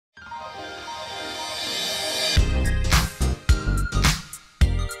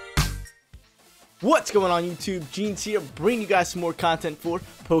What's going on YouTube? Jeans here, bringing you guys some more content for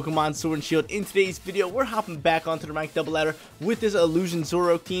Pokemon Sword and Shield. In today's video, we're hopping back onto the ranked double ladder with this Illusion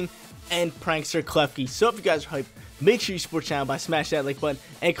Zoroark team and Prankster Klefki. So if you guys are hyped, make sure you support the channel by smashing that like button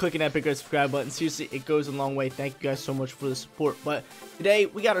and clicking that big red subscribe button. Seriously, it goes a long way. Thank you guys so much for the support. But today,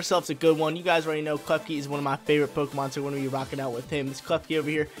 we got ourselves a good one. You guys already know Klefki is one of my favorite Pokemon, so we're going to be rocking out with him. This Klefki over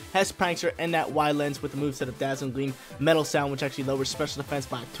here has Prankster and that Y lens with the moveset of Dazzling Gleam, Metal Sound, which actually lowers special defense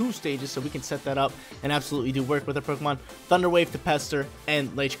by 2 stages, so we can set that up and absolutely do work with our Pokemon. Thunder Wave to Pester,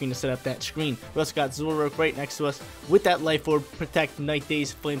 and Light Screen to set up that screen. We also got Zoroark right next to us with that Life Orb, Protect, Night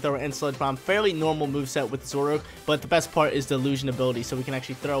Daze, Flamethrower, and Sludge Bomb. Fairly normal moveset with Zoroark, but the best part is the illusion ability, so we can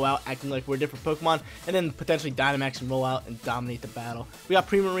actually throw out acting like we're a different Pokemon, and then potentially Dynamax and roll out and dominate the battle. We got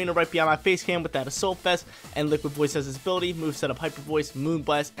Primarina right behind my face cam with that Assault Vest, and Liquid Voice has its ability, moveset of Hyper Voice, Moon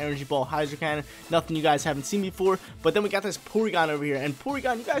Blast, Energy Ball, Hydro Cannon, nothing you guys haven't seen before. But then we got this Porygon over here, and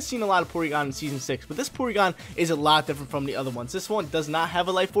Porygon, you guys seen a lot of Porygon in Season 6, but this Porygon is a lot different from the other ones. This one does not have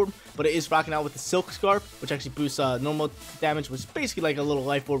a Life Orb, but it is rocking out with the Silk Scarf, which actually boosts normal damage, which is basically like a little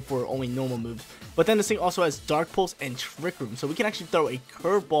Life Orb for only normal moves. But then this thing also has Dark Pulse and Trick Room, so we can actually throw a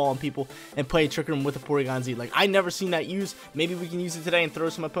curveball on people and play a Trick Room with a Porygon Z. Like, I never seen that used. Maybe we can use it today and throw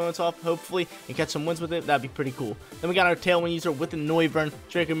some opponents off, hopefully, and catch some wins with it. That'd be pretty cool. Then we got our Tailwind user with the Noivern,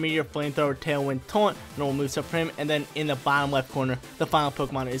 Draco Meteor, Flamethrower, Tailwind, Taunt, normal moveset for him. And then in the bottom left corner, the final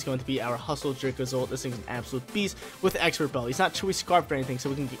Pokemon is going to be our Hustle Dracozolt. This thing's an absolute beast with Expert Bell. He's not Chewy Scarf or anything, so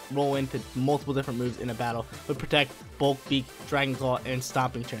we can roll into multiple different moves in a battle with Protect, Bulk Beak, Dragon Claw, and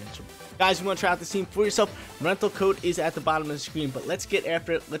Stomping Turn. Guys, if you want to try out this team for yourself, rental code is at the bottom of the screen, but let's get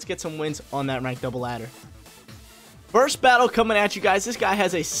after it. Let's get some wins on that ranked double ladder. First battle coming at you guys. This guy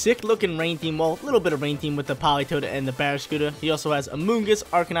has a sick looking Rain Team, well, a little bit of Rain Team with the Politoed and the Barraskewda. He also has Amoonguss,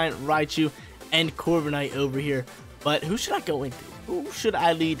 Arcanine, Raichu, and Corviknight over here. But who should I go into? Who should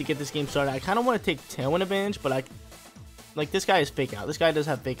I lead to get this game started? I kind of want to take Tailwind advantage, but like this guy is Fake Out. This guy does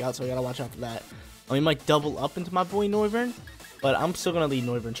have Fake Out, so I gotta watch out for that. He might double up into my boy Noivern. But I'm still going to lead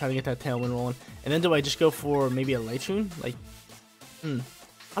Noivern, try to get that Tailwind rolling. And then do I just go for maybe a Light Screen? Like, a lot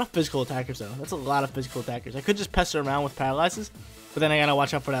of physical attackers, though. That's a lot of physical attackers. I could just pester around with Paralyzes, but then I got to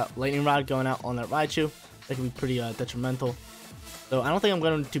watch out for that Lightning Rod going out on that Raichu. That could be pretty detrimental. So I don't think I'm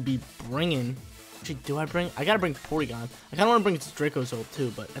going to be bringing... Actually, do I bring... I got to bring Porygon. I kind of want to bring Dracozolt,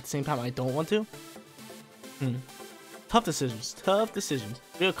 too, but at the same time, I don't want to. Tough decisions. Tough decisions.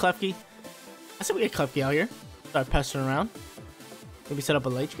 We got Klefki. I said we get Klefki out here. Start pestering around. Maybe set up a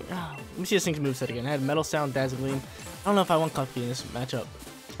Light Screen. Oh, let me see this thing's moveset again. I had Metal Sound, Dazzling Gleam. I don't know if I want Klefki in this matchup.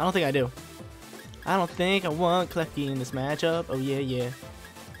 I don't think I do. I don't think I want Klefki in this matchup. Oh, yeah, yeah.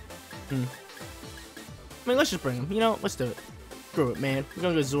 I mean, let's just bring him. You know, let's do it. Screw it, man. We're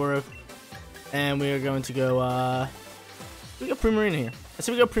going to go Zoroark. And we are going to go, we got Primarina here. I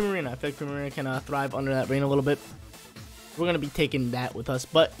said we go Primarina. I feel like Primarina can thrive under that rain a little bit. We're going to be taking that with us.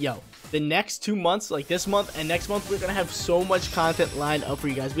 But, yo, the next 2 months, like this month and next month, we're going to have so much content lined up for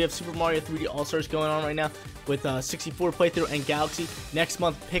you guys. We have Super Mario 3D All-Stars going on right now with 64 playthrough and Galaxy. Next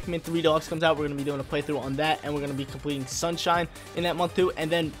month, Pikmin 3 Deluxe comes out. We're going to be doing a playthrough on that, and we're going to be completing Sunshine in that month too.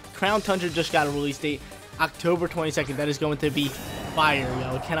 And then Crown Tundra just got a release date, October 22nd. That is going to be fire,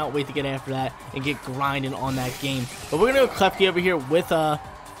 yo. I cannot wait to get after that and get grinding on that game. But we're going to go Klefki over here with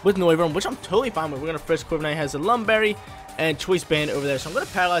Noivern, which I'm totally fine with. We're going to frisk Corviknight, has a Lumberry and Choice Band over there. So I'm going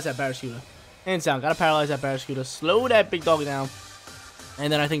to paralyze that Barraskewda. Hands down, got to paralyze that Barraskewda. Slow that big dog down.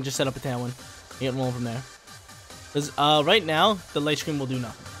 And then I think just set up a Tailwind and get rolling from there. Because right now, the Light Screen will do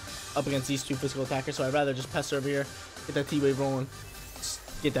nothing up against these two physical attackers. So I'd rather just pester over here, get that T-Wave rolling,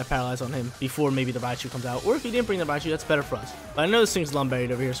 get that paralyze on him before maybe the Raichu comes out. Or if he didn't bring the Raichu, that's better for us. But I know this thing's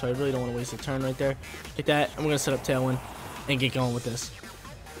Lumberied over here, so I really don't want to waste a turn right there. Like that, and we're going to set up Tailwind and get going with this.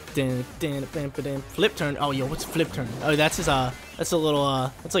 Flip turn. Oh, yo, what's flip turn? Oh, that's his, that's a little,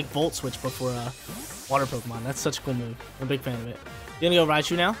 that's like Volt Switch, but for, water Pokemon. That's such a cool move. I'm a big fan of it. You gonna go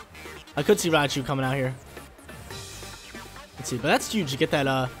Raichu now? I could see Raichu coming out here. Let's see, but that's huge to get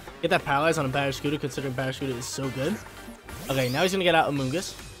that paralyze on a Barraskewda, considering Barraskewda is so good. Okay, now he's gonna get out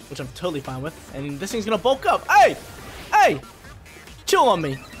Amoonguss, which I'm totally fine with. And this thing's gonna bulk up. Hey! Hey! Chill on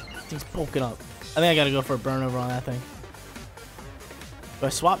me. This thing's bulking up. I think I gotta go for a burn over on that thing. Do I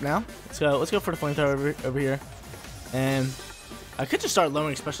swap now? Let's go for the Flamethrower over here. And I could just start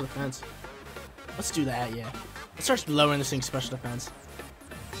lowering special defense. Let's do that, yeah. Let's start lowering this thing's special defense.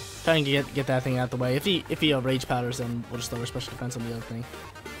 Try and get that thing out the way. If he Rage Powders, then we'll just lower special defense on the other thing.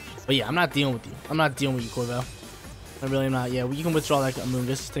 But yeah, I'm not dealing with you. I'm not dealing with you, Corvell. I really am not. Yeah, you can withdraw that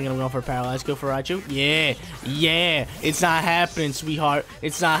Amoonguss. Thinking I'm going for a Paralyze. Go for Raichu. Yeah. Yeah. It's not happening, sweetheart.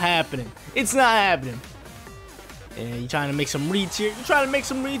 It's not happening. It's not happening. Yeah, you trying to make some reads here. You trying to make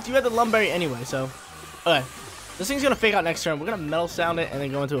some reads. You had the Lumberry anyway, so. Okay. This thing's going to fake out next turn. We're going to Metal Sound it and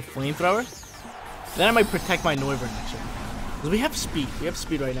then go into a Flamethrower. Then I might protect my Noivern next turn. Because we have speed. We have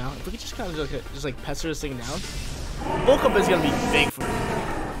speed right now. If we could just kind of just like pester this thing down. Bulk Up is going to be big for me.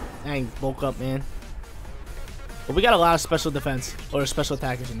 Dang, Bulk Up, man. But we got a lot of special defense or special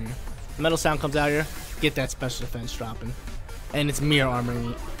attackers in here. Metal Sound comes out here. Get that special defense dropping. And it's mirror armoring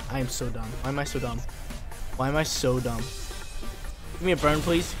me. I am so dumb. Why am I so dumb? Why am I so dumb? Give me a burn,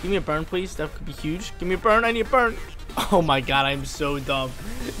 please. Give me a burn, please. That could be huge. Give me a burn. I need a burn. Oh my god, I'm so dumb.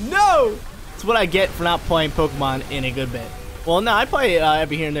 No! It's what I get for not playing Pokemon in a good bit. Well, no, I play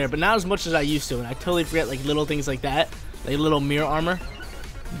every here and there, but not as much as I used to. And I totally forget like little things like that. Like little mirror armor.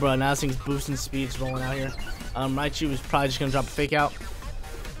 Bro, now this thing's boosting speed. It's rolling out here. Raichu is probably just going to drop a fake out.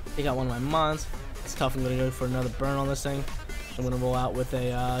 Take out one of my Mons. It's tough. I'm going to go for another burn on this thing. I'm going to roll out with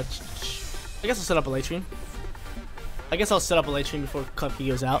a, I guess I'll set up a Late Screen. I guess I'll set up a Late Screen before Klefki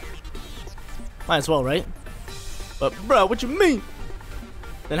goes out. Might as well, right? But, bro, what you mean?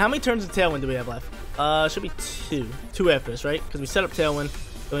 Then how many turns of Tailwind do we have left? Should be 2. 2 after this, right? Because we set up Tailwind,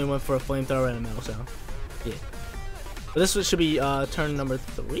 then we went for a Flamethrower and a Metal Sound. Yeah. But this should be turn number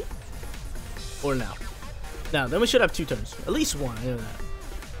 3? Or now? No, then we should have 2 turns. At least 1, I know that.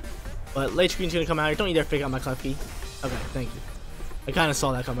 But Late Screen's going to come out here. Don't you dare fake out my Klefki. Okay, thank you. I kind of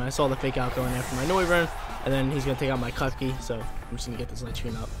saw that coming. I saw the fake out going after my Noivern, and then he's going to take out my Klefki, so I'm just going to get this Late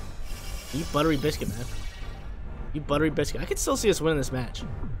Screen up. You buttery biscuit, man. You buttery biscuit. I could still see us winning this match.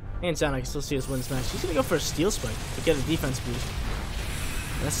 Hands down, I can still see us win this match. He's going to go for a Steel Spike to get a defense boost.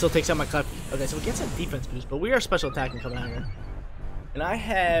 And that still takes out my Klefki. Okay, so it gets a defense boost, but we are special attacking coming out here. And I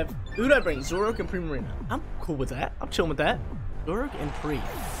have... Who do I bring? Zoroark and Primarina. I'm cool with that. I'm chilling with that. Zoroark and Pri.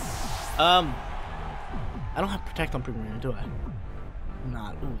 I don't have Protect on Primarina, do I?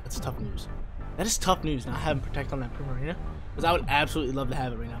 Not. Ooh, that's tough news. That is tough news, not having Protect on that Primarina. Because I would absolutely love to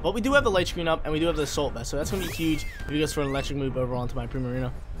have it right now. But we do have the Light Screen up, and we do have the Assault Vest. So that's going to be huge if he goes for an Electric move over onto my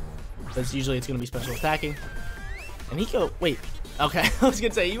Primarina. Because usually it's going to be special attacking. And he go... Wait. Okay, I was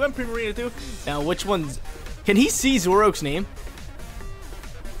going to say, you went Primarina too? Now, which one's... Can he see Zoroark's name?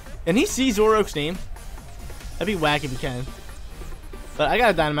 Can he see Zoroark's name? That'd be whack if he can. But I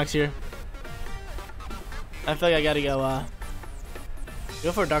got a Dynamax here. I feel like I gotta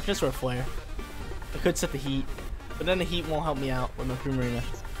go for a Darkness or a Flare. I could set the Heat, but then the Heat won't help me out with my Primarina.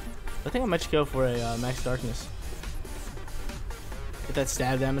 I think I might just go for a Max Darkness. Get that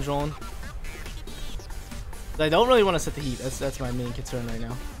stab damage rolling. But I don't really want to set the Heat. That's my main concern right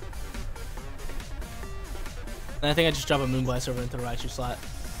now. And I think I just drop a Moonblast over into the Raichu slot.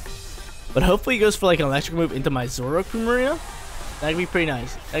 But hopefully he goes for like an Electric move into my Zoroark Primarina. That'd be pretty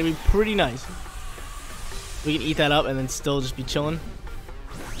nice. That'd be pretty nice. We can eat that up and then still just be chilling.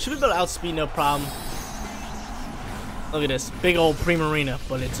 Should be able to outspeed, no problem. Look at this. Big old Primarina,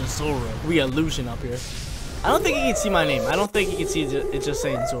 but it's a Zoroark. We illusion up here. I don't think he can see my name. I don't think he can see it just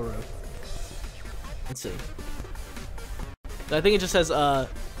saying Zoroark. Let's see. I think it just says,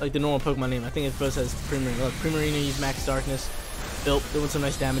 like the normal Pokemon name. I think it both says Primarina. Look, Primarina used Max Darkness. Built, doing some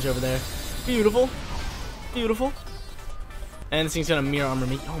nice damage over there. Beautiful. Beautiful. And this thing's gonna mirror armor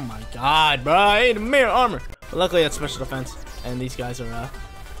me. Oh my god, bro. I hate mirror armor. But luckily that's special defense. And these guys are,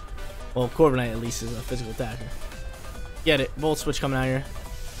 well, Corviknight at least is a physical attacker. Get it. Volt Switch coming out here.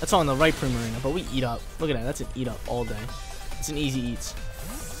 That's on the right Primarina, but we eat up. Look at that. That's an eat up all day. It's an easy eats.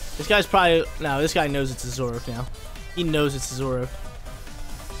 This guy's probably... No, this guy knows it's a Zoroark now. He knows it's a Zoroark.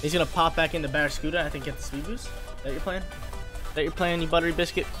 He's gonna pop back into Barraskewda. I think get the speed boost. Is that your plan? Is that your plan, you buttery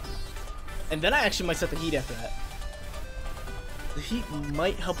biscuit? And then I actually might set the Heat after that. The Heat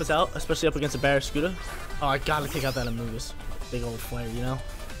might help us out, especially up against a Barraskewda. Oh, I gotta take out that Amoonguss. Big old flare, you know?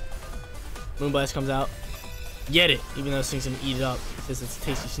 Moonblast comes out. Get it! Even though this thing's gonna eat it up. Because it's a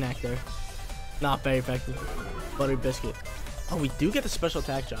tasty snack there. Not very effective. Buttery biscuit. Oh, we do get the special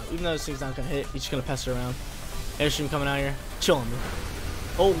attack drop. Even though this thing's not gonna hit, he's just gonna pester around. Airstream coming out here. Chilling me.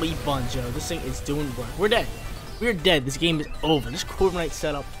 Holy Bunjo. This thing is doing work. We're dead. We're dead. This game is over. This Corviknight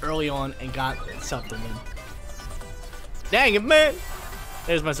set up early on and got itself to win. Dang it, man!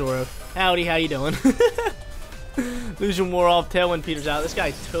 There's my Zoroark. Howdy, how you doing? Illusion wore off, Tailwind peters out. This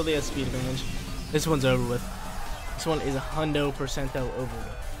guy totally has speed advantage. This one's over with. This one is 100% over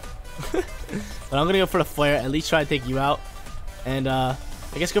with. But I'm gonna go for the Flare. At least try to take you out. And I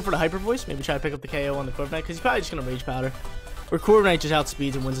guess go for the Hyper Voice. Maybe try to pick up the KO on the Corviknight because he's probably just gonna Rage Powder. Or Corviknight just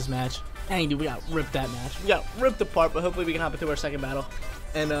outspeeds and wins this match. Dang, dude, we got ripped that match. We got ripped apart, but hopefully we can hop into our second battle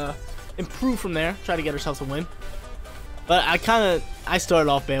and improve from there. Try to get ourselves a win. But I started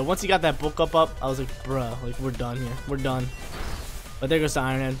off bad. Once he got that Bulk Up, I was like, bruh, like, we're done here. We're done. But there goes the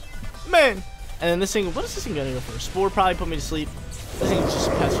Iron Head. Man, And then this thing, what is this thing gonna go for? Spore probably put me to sleep. This thing's just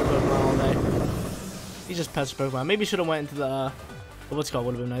pester Pokemon all day. He's just pester Pokemon. Maybe should have went into the, what's it called?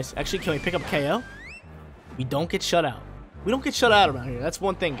 Would have been nice. Actually, can we pick up KO? We don't get shut out. We don't get shut out around here. That's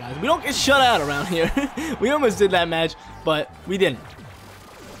one thing, guys. We don't get shut out around here. We almost did that match, but we didn't.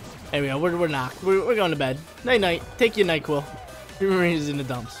 There we go. We're knocked. We're going to bed. Night night. Take your NyQuil. Marina's in the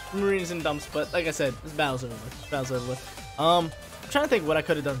dumps. Marina's in the dumps. But like I said, this battle's over with. This battle's over with. I'm trying to think what I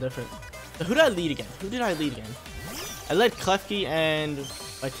could have done different. So who did I lead again? Who did I lead again? I led Klefki and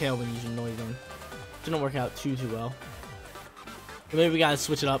my Tailwind using Noivern. Didn't work out too well. Maybe we gotta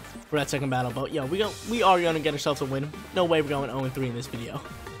switch it up for that second battle. But yeah, we are gonna get ourselves a win. No way we're going 0-3 in this video.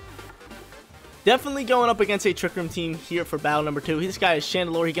 Definitely going up against a Trick Room team here for battle number 2. This guy is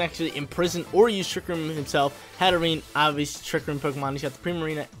Chandelure. He can actually imprison or use Trick Room himself. Hatterene, obviously Trick Room Pokemon. He's got the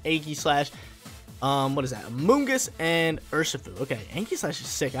Primarina, Aegislash, what is that? Amoonguss and Urshifu. Okay, Aegislash is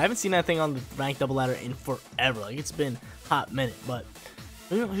sick. I haven't seen that thing on the ranked double ladder in forever. Like, it's been a hot minute. But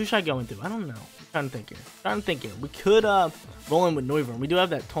who should I go into? I don't know. I'm trying to think here. We could roll in with Noivern. We do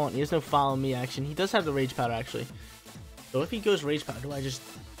have that taunt. He has no follow me action. He does have the Rage Powder actually. So if he goes Rage Powder, do I just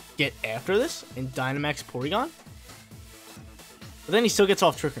get after this and Dynamax Porygon? But then he still gets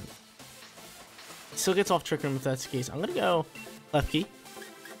off Trick Room. He still gets off Trick Room if that's the case. I'm gonna go left key.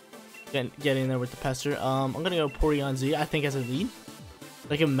 Get in there with the pester. I'm gonna go Porygon Z. I think as a lead.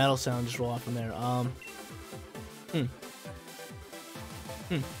 Like a Metal Sound, just roll off from there.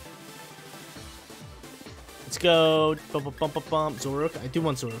 Let's go bump Zoroark. I do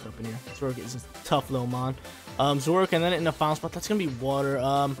want Zoroark up in here. Zoroark is a tough little mon. Zoroark, and then in the final spot, that's gonna be water.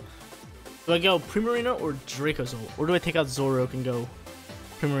 Do I go Primarina or Dracozolt? Or do I take out Zoroark and go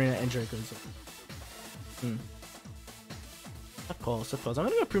Primarina and Dracozolt? Tough calls. I'm gonna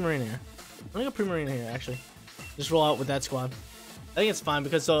go Primarina here. Actually. Just roll out with that squad. I think it's fine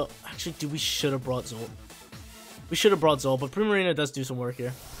because, actually, dude, we should have brought Zolt. But Primarina does do some work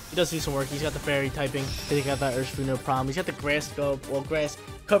here. He does do some work. He's got the fairy typing. He got that Urshifu, no problem. He's got the grass to go up, grass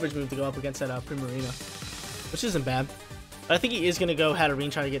coverage move to go up against that Primarina, which isn't bad. But I think he is going to go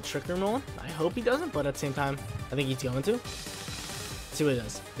Hatterene, try to get Trick Room rolling. I hope he doesn't, but at the same time, I think he's going to. Let's see what he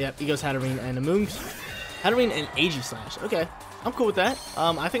does. Yep, he goes Hatterene and Amoonguss. Hatterene and Aegislash. Okay, I'm cool with that.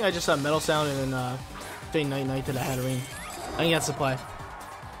 I think I just saw Metal Sound and then say Night to the Hatterene. I think that's the play.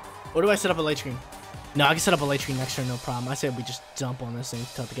 Or do I set up a Light Screen? No, I can set up a Light Screen next turn, no problem. I said we just jump on this thing,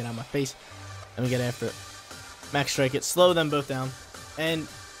 tough to get out of my face, and we get after it. Max Strike it, slow them both down. And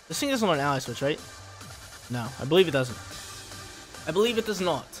this thing doesn't want an ally switch, right? No, I believe it doesn't. I believe it does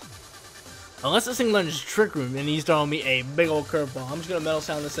not. Unless this thing learns Trick Room and he's throwing me a big old curveball. I'm just going to Metal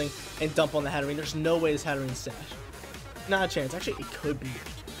Sound this thing and dump on the Hatterene. There's no way this Hatterene's Sash. Not a chance. Actually, it could be.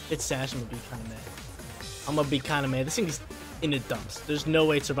 It's Sash, I'm going to be kind of mad. This thing is in the dumps. There's no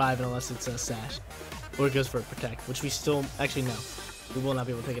way it's surviving unless it's a Sash. Or it goes for a Protect, which we still, actually no. We will not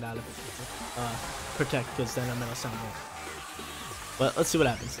be able to take it out of it. Protect, because then a Metal Sound won't. But let's see what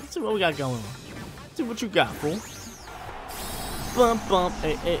happens. Let's see what we got going on. Let's see what you got, fool. Bump, bump,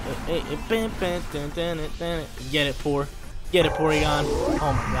 bam, bam, get it, Porygon.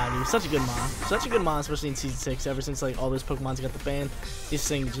 Oh my god, dude, such a good mon. Such a good mon, especially in Season 6. Ever since, like, all those Pokemon's got the ban, this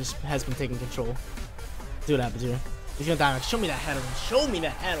thing just has been taking control. Let's see what happens here. He's gonna Dynamax. Show me that Hatterene. Show me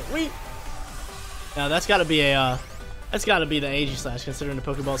that Hatterene. Now, that's gotta be a, that's gotta be the Aegislash, considering the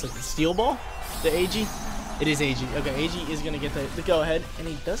Pokeball's like the Steel Ball. The AG. It is AG. Okay, AG is going to get the go-ahead, and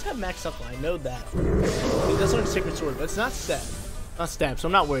he does have Max Supply. I know that. He does learn Sacred Sword, but it's not stab. Not stab, so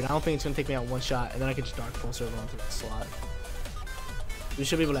I'm not worried. I don't think it's going to take me out one shot, and then I can just Dark Pulse over onto the slot. We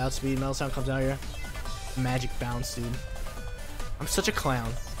should be able to outspeed. Metal Sound comes out here. Magic Bounce, dude. I'm such a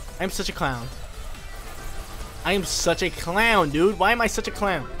clown. I'm such a clown. I am such a clown, dude. Why am I such a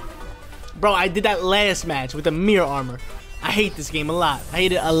clown? Bro, I did that last match with the Mirror Armor. I hate this game a lot. I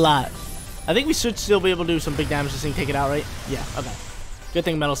hate it a lot. I think we should still be able to do some big damage to this thing, take it out, right? Yeah, okay. Good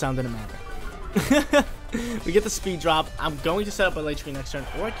thing Metal Sound didn't matter. We get the speed drop. I'm going to set up a Light Screen next turn,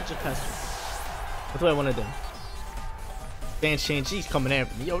 or I could just pester. What do I want to do? Dance change, he's coming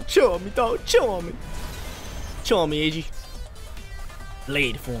after me. Yo, chill on me, dog. Chill on me. Chill on me, AG.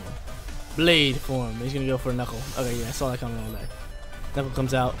 Blade form. Blade form. He's going to go for a Knuckle. Okay, yeah, I saw that coming all day. Knuckle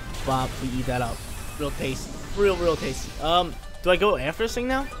comes out. Bob, we eat that up. Real tasty. Real tasty. Do I go after this thing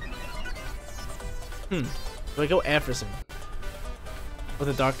now? Do I go after this thing? With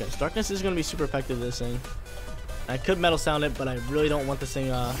a Darkness. Darkness is going to be super effective with this thing. I could Metal Sound it, but I really don't want this thing,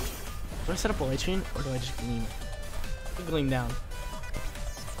 do I set up a Light Screen, or do I just Gleam it? I'm going to Gleam down.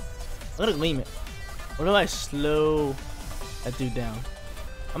 I'm going to Gleam it. Or do I slow that dude down?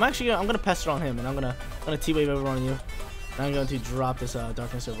 I'm gonna pester on him, and I'm gonna T-Wave over on you. I'm going to drop this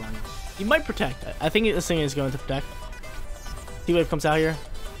darkness over on you. He might protect. I think this thing is going to protect. T-Wave comes out here.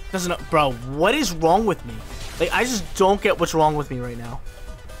 Doesn't, bro, what is wrong with me? Like, I just don't get what's wrong with me right now.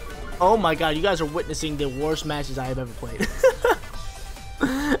 Oh my god, you guys are witnessing the worst matches I have ever played.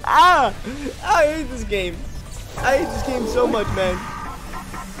 I hate this game. I hate this game so much, man.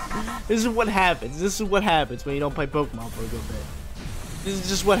 This is what happens. This is what happens when you don't play Pokemon for a good bit. This is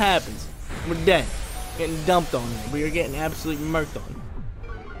just what happens. We're dead. Getting dumped on here. We are getting absolutely murked on.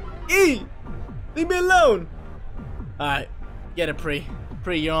 E! Leave me alone! Alright. Get it, Pre.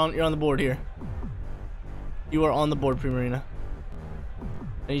 Pre, you're on the board here. You are on the board, Primarina.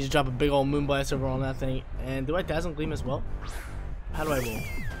 I need to drop a big old Moonblast over on that thing. And do I Dazzling Gleam as well? How do I roll?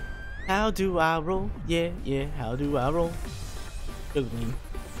 How do I roll? Yeah, yeah, how do I roll? Go Gleam.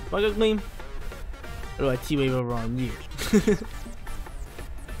 Do I go Gleam? Or do I T-Wave over on you?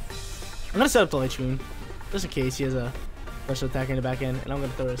 I'm gonna set up the Light Screen, just in case he has a special attack in the back end. And I'm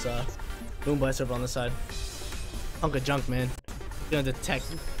gonna throw his Moonblast over on the side. Hunk of junk, man. Gonna detect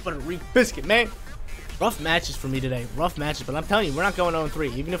buttery biscuit, man. Rough matches for me today. Rough matches, but I'm telling you, we're not going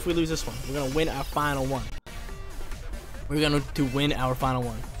 0-3. Even if we lose this one, we're gonna win our final one. We're going to win our final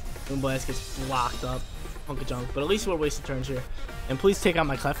one. Moonblast gets blocked up. Hunk of junk. But at least we're wasting turns here. And please take out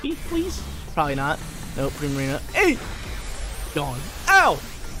my Klefki, please. Probably not. Nope, Primarina. Hey! Gone. Ow!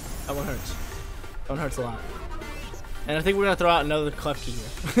 That one hurts. That one hurts a lot. And I think we're going to throw out another Klefki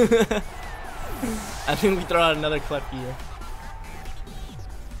here. I think we throw out another Klefki here.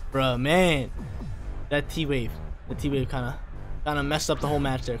 Bro, man. That T-Wave. The T-Wave kind of messed up the whole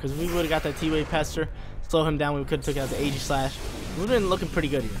match there. Because if we would have got that T-Wave pester, slow him down, we could have took out the AG Slash. We would have been looking pretty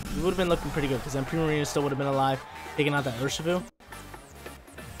good here. We would have been looking pretty good. Because then Primarina still would have been alive, taking out that Urshifu.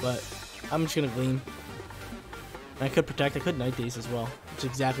 But I'm just going to Gleam. And I could protect. I could Night Daze as well. Which is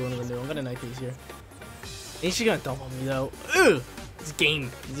exactly what I'm going to do. I'm going to Night Daze here. And he's going to dump on me, though. Ugh! It's a game.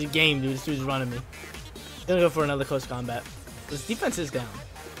 It's a game, dude. This dude's running me. I'm going to go for another close combat. His defense is down.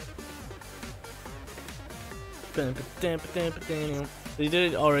 He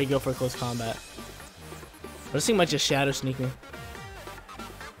did already go for a close combat. But this thing might just Shadow Sneak me.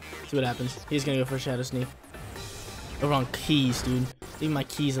 See what happens. He's going to go for a Shadow Sneak. Over on keys, dude. Leave my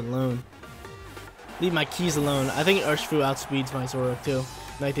keys alone. Leave my keys alone. I think Urshifu outspeeds my Zoroark too.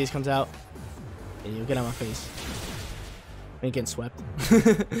 Night Daze comes out. And you get out of my face. We ain't getting swept.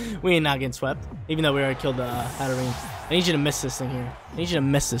 We ain't not getting swept. Even though we already killed the Hatterene. I need you to miss this thing here. I need you to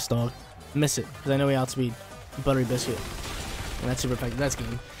miss this, dog. Miss it. Because I know we outspeed. Buttery Biscuit. And that's super effective. That's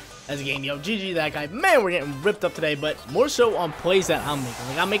game. That's a game, yo. GG that guy. Man, we're getting ripped up today, but more so on plays that I'm making.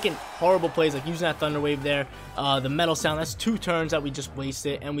 Like, I'm making horrible plays, like using that Thunder Wave there. The Metal Sound, that's 2 turns that we just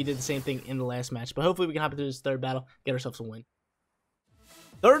wasted, and we did the same thing in the last match. But hopefully we can hop into this third battle, get ourselves a win.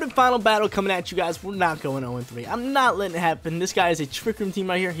 Third and final battle coming at you guys. We're not going 0-3. I'm not letting it happen. This guy is a Trick Room team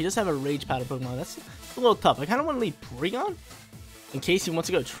right here. He does have a Rage Powder Pokemon. That's a little tough. I kind of want to leave Porygon in case he wants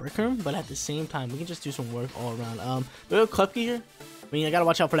to go Trick Room, but at the same time, we can just do some work all around. We have Klefki here. I mean, I gotta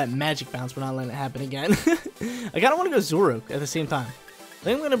watch out for that Magic Bounce. We're not letting it happen again. I kinda wanna go Zoroark at the same time. I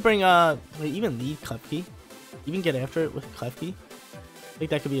think I'm gonna bring, wait, even lead Klefki. Even get after it with Klefki. I think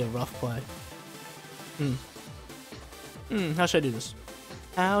that could be a rough play. How should I do this?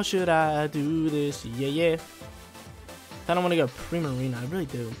 How should I do this? Yeah, yeah. I don't wanna go Primarina, I really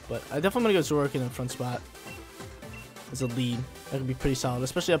do. But I definitely wanna go Zoroark in the front spot as a lead. That could be pretty solid,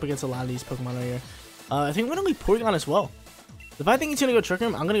 especially up against a lot of these Pokemon right here. I think I'm gonna lead Porygon as well. If I think he's gonna go Trick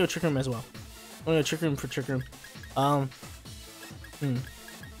Room, I'm gonna go Trick Room as well. I'm gonna go Trick Room for Trick Room.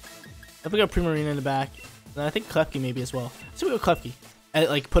 If we go Primarina in the back, then I think Klefki maybe as well. So we go Klefki, and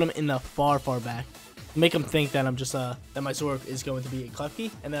like put him in the far back, make him think that I'm just that my Zoroark is going to be a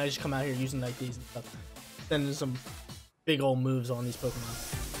Klefki, and then I just come out here using Night Daze and stuff. Then there's some big old moves on these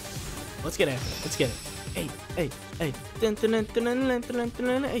Pokemon. Let's get after it. Let's get it. Hey, hey, hey.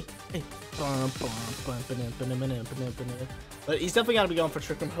 Hey, hey. But he's definitely got to be going for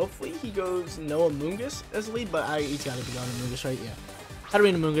Trick Room. Hopefully he goes Noah Moongus as a lead, but he's got to be going to Moongus, right? Yeah.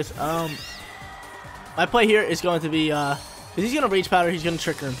 Hatterene Moongus. My play here is going to be, because he's going to Rage Powder, he's going to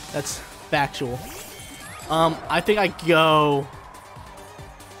Trick Room. That's factual. I think I go...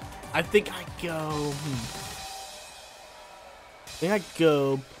 He's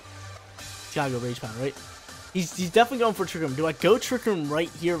got to go Rage Powder, right? He's definitely going for Trick Room. Do I go Trick Room right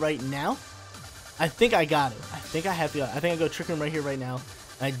here, right now? I think I got it. I think I have to. I think I go Trick Room right here, right now.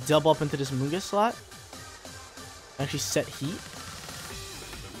 And I double up into this Moongus slot. Actually set heat.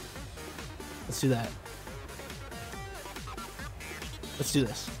 Let's do that. Let's do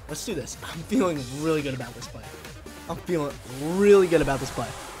this. Let's do this. I'm feeling really good about this play. I'm feeling really good about this play.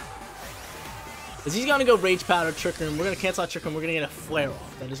 Because he's going to go Rage Powder, Trick Room. We're going to cancel out Trick Room. We're going to get a Flare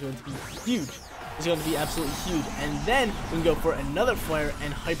off. That is going to be huge. It's going to be absolutely huge. And then we can go for another Flare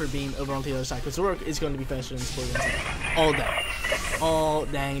and Hyper Beam over onto the other side. Because Zoroark is going to be faster than Porygon all day. All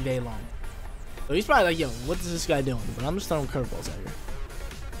dang day long. So he's probably like, yo, what is this guy doing? But I'm just throwing curveballs out here.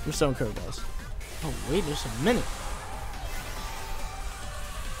 I'm just throwing curveballs. Oh, wait, there's a minute.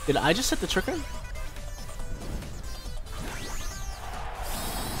 Did I just set the Trick Room?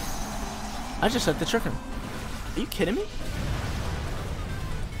 I just set the Trick Room. Are you kidding me?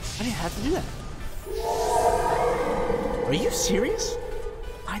 I didn't have to do that. Are you serious?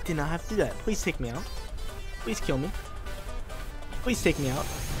 I did not have to do that. Please take me out. Please kill me. Please take me out.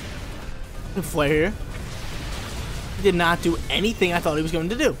 Flare here. He did not do anything I thought he was going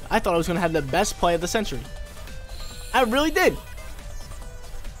to do. I thought I was going to have the best play of the century. I really did.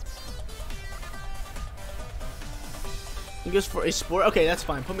 He goes for a Spore. Okay, that's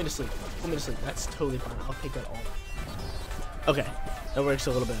fine. Put me to sleep. Put me to sleep. That's totally fine. I'll take that all. Okay, that works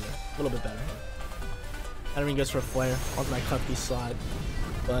a little better. A little bit better. Hatterene goes for a Flare onto my Klefki slide,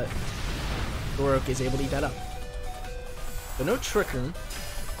 but Zoroark is able to eat that up. So no Trick Room.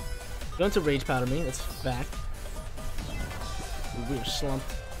 Going to Rage Powder me. That's fact. We are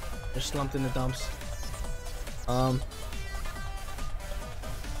slumped. They're slumped in the dumps. I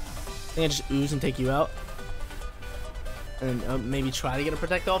think I just ooze and take you out. And maybe try to get a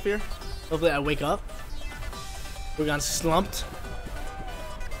Protect off here. Hopefully I wake up. Porygon's slumped.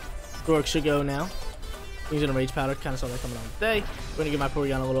 Zoroark should go now. He's gonna Rage Powder. Kind of saw that coming on today. We're gonna give my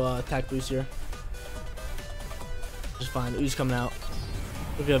Porygon a little attack boost here. Just fine. Ooze coming out.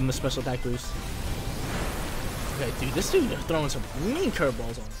 We'll give him a special attack boost. Okay, dude, this dude is throwing some mean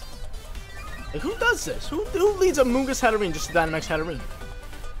curveballs on him. Like, who does this? Who leads a Mungus Hatterene just to Dynamax Hatterene?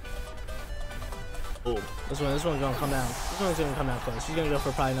 Oh, this one's gonna come down. This one's gonna come down close. He's gonna go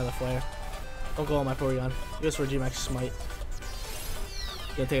for probably another Flare. Don't go on my Porygon. He goes for a G-Max Smite.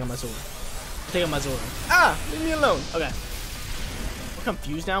 Gonna take out my Zora. Take out my Zora. Ah! Leave me alone. Okay. We're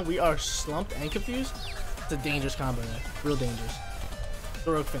confused now. We are slumped and confused. It's a dangerous combo there. Real dangerous.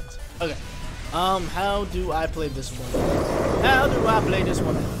 Zoroark fans. Okay. How do I play this one? How do I play this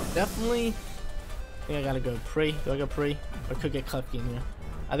one? Definitely. I think I gotta go Pre. Do I go Pre? Or could get Klefki in here.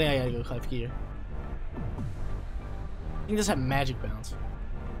 I think I gotta go Klefki here. I think this have Magic Bounce.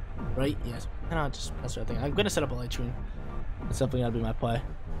 Right? Yes. No, just that's what I think. I'm gonna set up a Light Screen. That's definitely gotta be my play.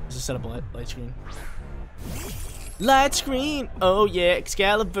 Just set up a light screen. Light Screen! Oh yeah,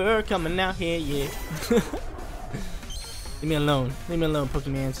 Excalibur coming out here, yeah. Leave me alone. Leave me alone,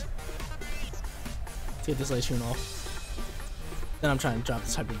 Pokemans. Let's get this Light Screen off. Then I'm trying to drop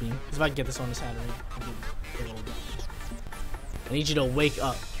this Hyper Beam. Because if I can get this on this Hatterene, I need you to wake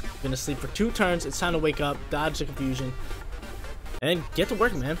up. You're gonna sleep for 2 turns. It's time to wake up, dodge the confusion, and get to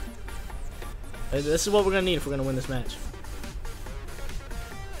work, man. This is what we're gonna need if we're gonna win this match.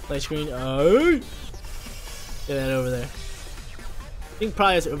 Light Screen. Oh! Get that over there. I think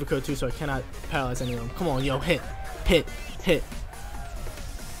probably has Overcoat too, so I cannot paralyze any of them. Come on, yo, hit. Hit. Hit.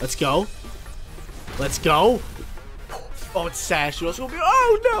 Let's go. Let's go. Oh, it's Sash. It's gonna be,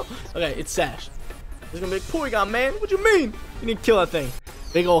 oh no! Okay, it's Sash. It's gonna be Porygon, man. What you mean? You need to kill that thing.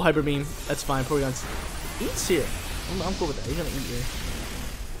 Big old Hyper Beam. That's fine. Porygon's eats here. I'm cool with that. He's gonna eat here.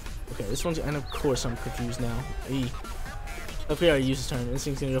 Okay, this one's, and of course I'm confused now. Okay, I use his turn. This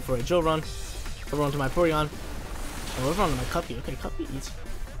thing's gonna go for a Drill Run. Over onto my Porygon. Oh, over onto my Klefki. Okay, Klefki eats.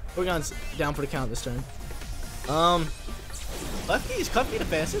 Porygon's down for the count this turn. Klefki, is Klefki the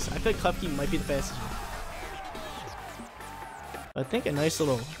fastest? I feel like Klefki might be the fastest. I think a nice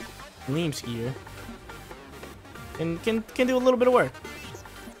little Gleam Skier can do a little bit of work.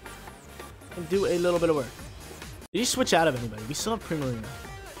 Can do a little bit of work. Did you switch out of anybody? We still have Primarina.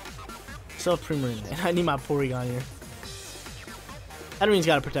 And I need my Porygon here. Hatterene's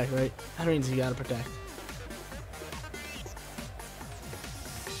gotta protect, right? Hatterene's gotta protect.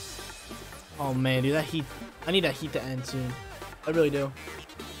 Oh man, dude, that heat. I need that heat to end soon. I really do.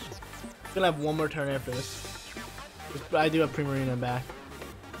 I'm gonna have one more turn after this. I do have Primarina back.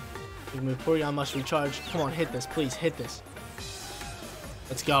 Porygon must recharge. Come on, hit this, please, hit this.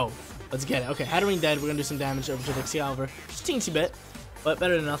 Let's go. Let's get it. Okay, Hatterene dead. We're gonna do some damage over to the Excalibur. Just a teensy bit, but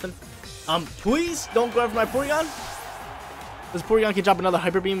better than nothing. Please don't go after my Porygon. This Porygon can drop another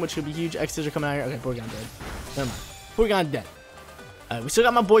Hyper Beam, which would be huge. X-Scissor coming out here. Okay, Porygon dead. Never mind. Porygon dead. Alright, we still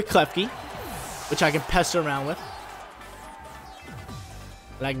got my boy Klefki, which I can pester around with.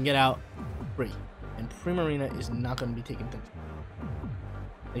 But I can get out free. And Primarina is not going to be taking things.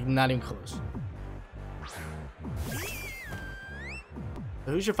 Like, not even close.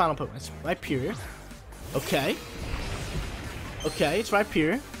 So who's your final Pokemon? It's Rhyperior. Okay. Okay, it's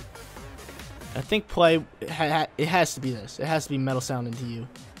Rhyperior. I think play, it has to be this. It has to be Metal Sound into you.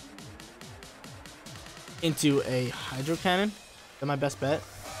 Into a Hydro Cannon. Is that my best bet?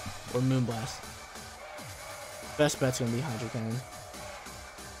 Or Moonblast? Best bet's gonna be Hydro Cannon.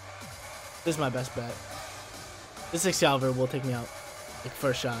 This is my best bet. This Excalibur will take me out. Like,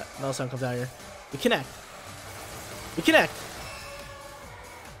 first shot. Metal Sound comes out here. We connect. We connect.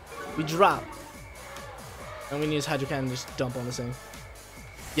 We drop. And we need his Hydro Cannon to just dump on this thing.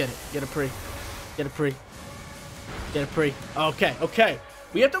 Get it. Get a pre. Get a pre. Get a pre. Okay, okay.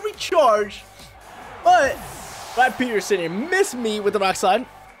 We have to recharge. But Brad Peter's sitting here. Miss me with the Rock Slide.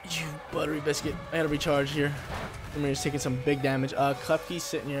 You buttery biscuit. I gotta recharge here. Ramir's taking some big damage. Klefki's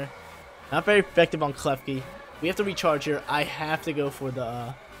sitting here. Not very effective on Klefki. We have to recharge here. I have to go for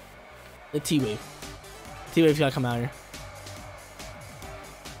the T-Wave. T-Wave's gotta come out here.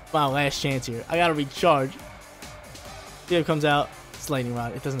 Wow, last chance here. I gotta recharge. T-Wave comes out. It's Lightning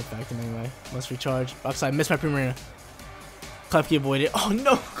Rod. It doesn't affect him anyway. Must recharge. Rock Slide. Missed my Primarina. Klefki avoided. Oh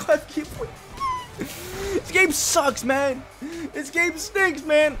no! Klefki avoided. This game sucks, man. This game stinks,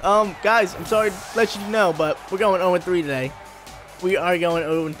 man. Guys, I'm sorry to let you know, but we're going 0-3 today. We are going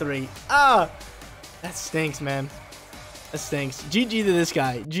 0-3. Ah! That stinks, man. That stinks. GG to this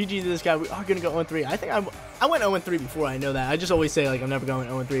guy. GG to this guy. We are going to go 0-3. I think I went 0-3 before, I know that. I just always say, like, I'm never going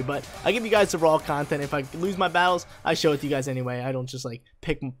 0-3, but I give you guys the raw content. If I lose my battles, I show it to you guys anyway. I don't just, like,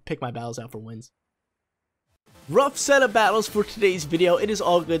 pick my battles out for wins. Rough set of battles for today's video. It is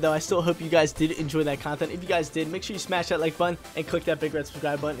all good though. I still hope you guys did enjoy that content. If you guys did, make sure you smash that like button and click that big red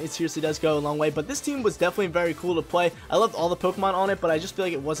subscribe button. It seriously does go a long way. But this team was definitely very cool to play. I loved all the Pokemon on it, but I just feel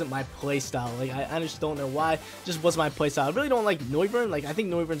like it wasn't my playstyle. Like I just don't know why. It just wasn't my playstyle. I really don't like Noivern. Like I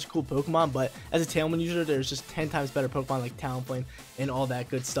think Noivern's a cool Pokemon, but as a Tailwind user, there's just 10 times better Pokemon like Talonflame and all that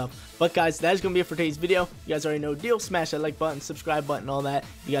good stuff. But guys, that is gonna be it for today's video. You guys already know the deal. Smash that like button, subscribe button, all that.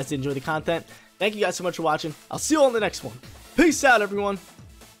 If you guys did enjoy the content. Thank you guys so much for watching. I'll see you all in the next one. Peace out, everyone.